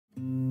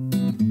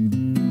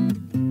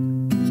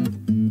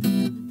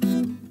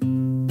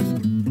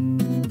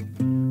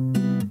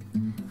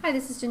Hi,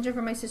 this is Ginger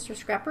from My Sister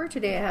Scrapper.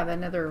 Today I have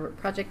another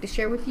project to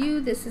share with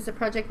you. This is a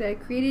project that I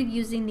created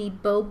using the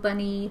Bo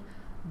Bunny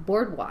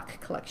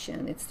Boardwalk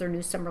collection. It's their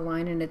new summer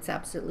line and it's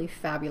absolutely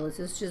fabulous.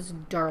 It's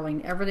just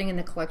darling. Everything in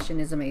the collection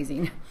is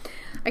amazing.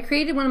 I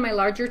created one of my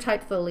larger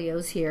type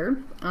folios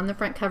here. On the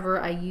front cover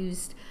I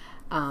used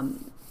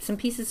some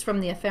pieces from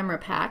the ephemera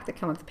pack that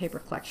come with the paper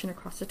collection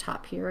across the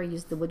top here. I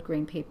used the wood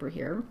grain paper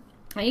here.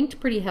 I inked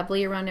pretty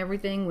heavily around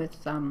everything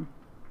with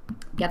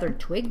gathered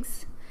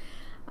twigs.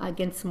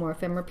 Again, some more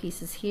ephemera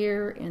pieces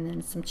here, and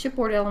then some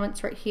chipboard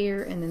elements right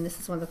here, and then this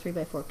is one of the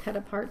 3x4 cut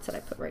aparts that I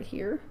put right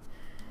here.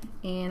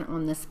 And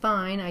on the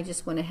spine, I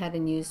just went ahead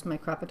and used my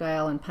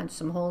crocodile and punched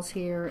some holes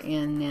here,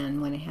 and then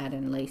went ahead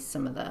and laced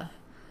some of the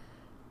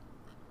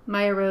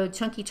Maya Road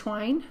chunky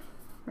twine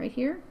right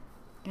here.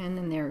 And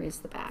then there is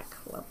the back.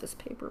 Love this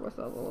paper with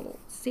all the little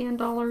sand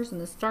dollars and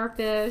the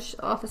starfish.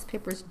 Oh, this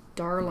paper is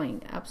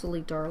darling,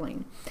 absolutely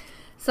darling.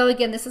 So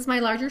again, this is my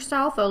larger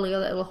style folio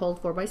that will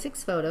hold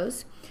 4x6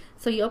 photos.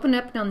 So you open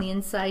up, and on the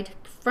inside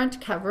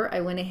front cover, I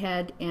went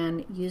ahead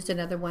and used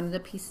another one of the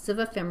pieces of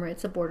ephemera.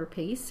 It's a border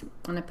piece,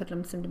 and I put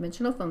on some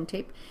dimensional foam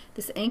tape.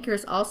 This anchor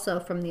is also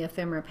from the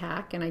ephemera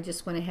pack, and I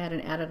just went ahead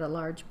and added a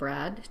large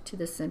brad to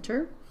the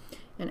center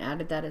and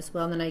added that as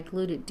well. And then I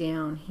glued it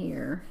down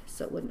here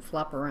so it wouldn't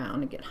flop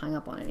around and get hung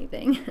up on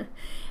anything.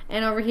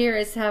 And over here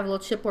is have a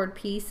little chipboard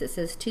piece that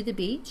says "To the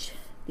Beach."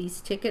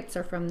 These tickets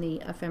are from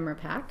the ephemera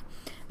pack,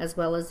 as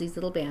well as these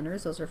little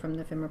banners. Those are from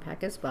the ephemera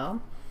pack as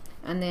well.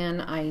 And then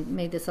I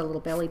made this a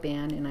little belly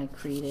band, and I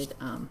created,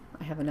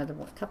 I have another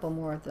one, couple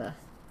more of the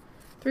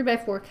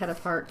 3x4 cut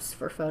aparts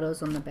for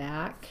photos on the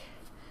back.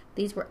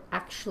 These were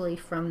actually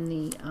from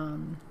the,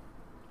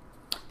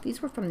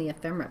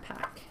 ephemera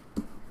pack.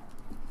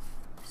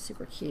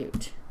 Super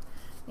cute.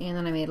 And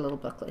then I made a little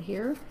booklet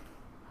here.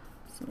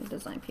 Some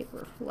design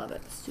paper, love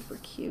it, super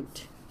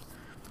cute.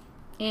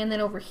 And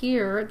then over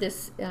here,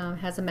 this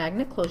has a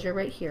magnet closure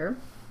right here.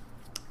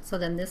 So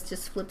then this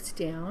just flips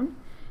down.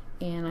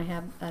 And I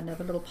have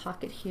another little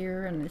pocket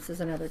here, and this is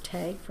another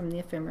tag from the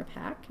ephemera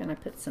pack, and I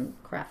put some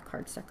craft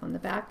cardstock on the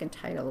back and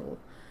tied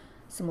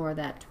some more of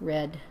that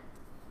red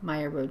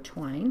Maya Road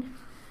twine.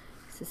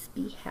 It says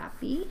 "Be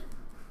Happy."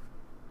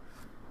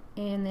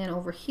 And then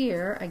over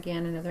here,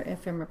 again, another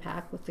ephemera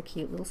pack with the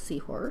cute little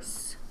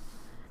seahorse.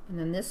 And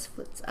then this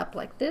flips up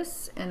like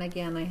this, and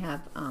again I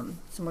have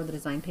some more of the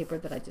design paper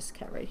that I just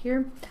cut right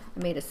here.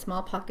 I made a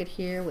small pocket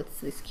here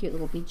with this cute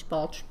little beach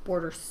ball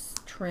border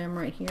trim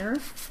right here,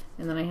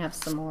 and then I have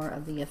some more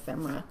of the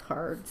ephemera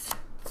cards.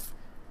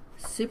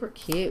 Super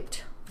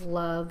cute.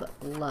 Love,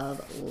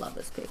 love, love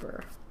this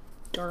paper.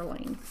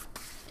 Darling.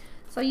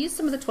 So I used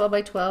some of the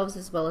 12x12s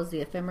as well as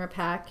the ephemera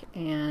pack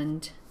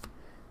and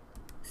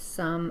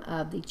some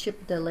of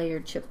the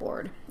layered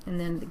chipboard. And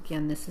then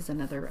again, this is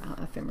another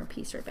ephemera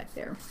piece right back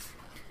there.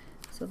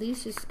 So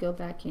these just go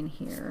back in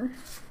here.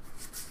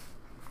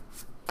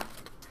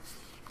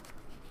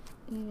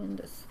 And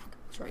this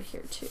goes right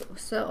here too.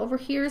 So over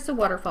here is the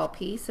waterfall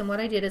piece, and what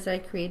I did is I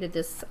created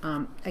this,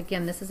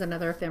 again, this is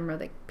another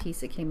ephemera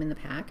piece that came in the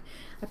pack.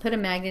 I put a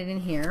magnet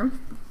in here,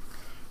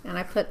 and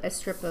I put a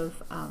strip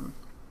of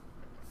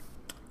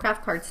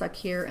craft cardstock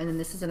here, and then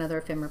this is another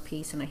ephemera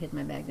piece, and I hid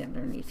my magnet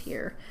underneath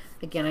here.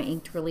 Again, I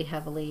inked really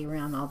heavily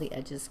around all the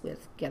edges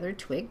with gathered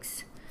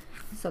twigs.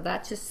 So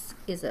that just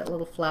is a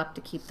little flap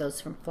to keep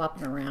those from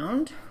flopping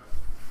around.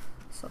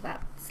 So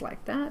that's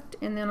like that.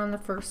 And then on the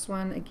first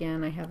one,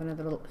 again, I have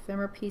another little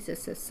ephemera piece that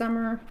says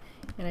 "Summer,"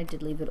 and I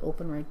did leave it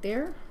open right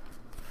there.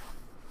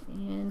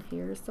 And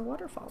here's the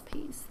waterfall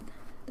piece.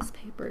 This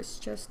paper is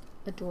just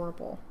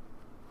adorable.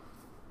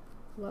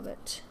 Love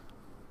it.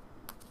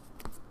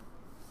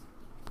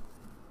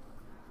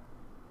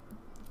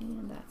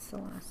 And that's the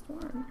last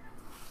one.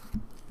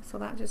 So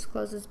that just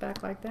closes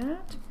back like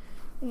that.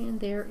 And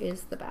there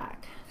is the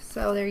back.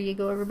 So there you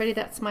go, everybody.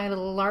 That's my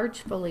little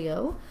large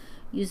folio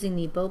using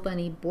the Bo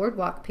Bunny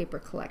Boardwalk paper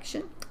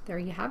collection. There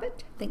you have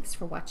it. Thanks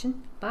for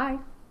watching. Bye.